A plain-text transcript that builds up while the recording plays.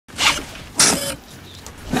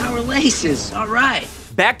laces, all right.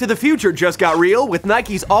 Back to the Future just got real with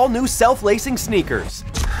Nike's all-new self-lacing sneakers.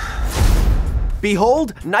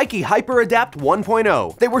 Behold, Nike Hyper Adapt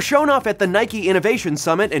 1.0. They were shown off at the Nike Innovation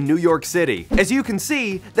Summit in New York City. As you can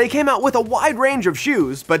see, they came out with a wide range of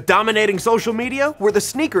shoes, but dominating social media were the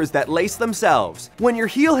sneakers that lace themselves. When your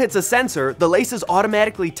heel hits a sensor, the laces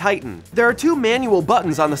automatically tighten. There are 2 manual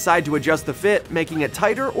buttons on the side to adjust the fit, making it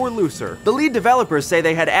tighter or looser. The lead developers say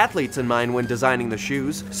they had athletes in mind when designing the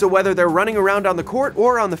shoes, so whether they're running around on the court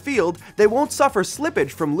or on the field, they won't suffer slippage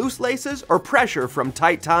from loose laces or pressure from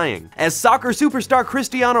tight tying. As soccer superstar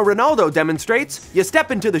Cristiano Ronaldo demonstrates, you step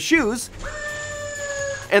into the shoes,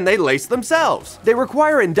 and they lace themselves. They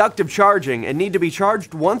require inductive charging and need to be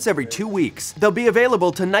charged once every 2 weeks. They'll be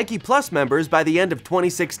available to Nike Plus members by the end of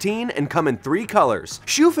 2016 and come in 3 colors.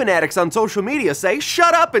 Shoe fanatics on social media say,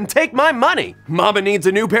 "Shut up and take my money! Mama needs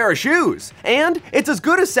a new pair of shoes!" And it's as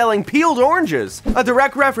good as selling peeled oranges, a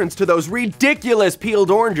direct reference to those ridiculous peeled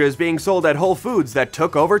oranges being sold at Whole Foods that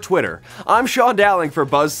took over Twitter. I'm Dowling for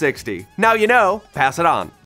Buzz 60. Now you know, pass it on.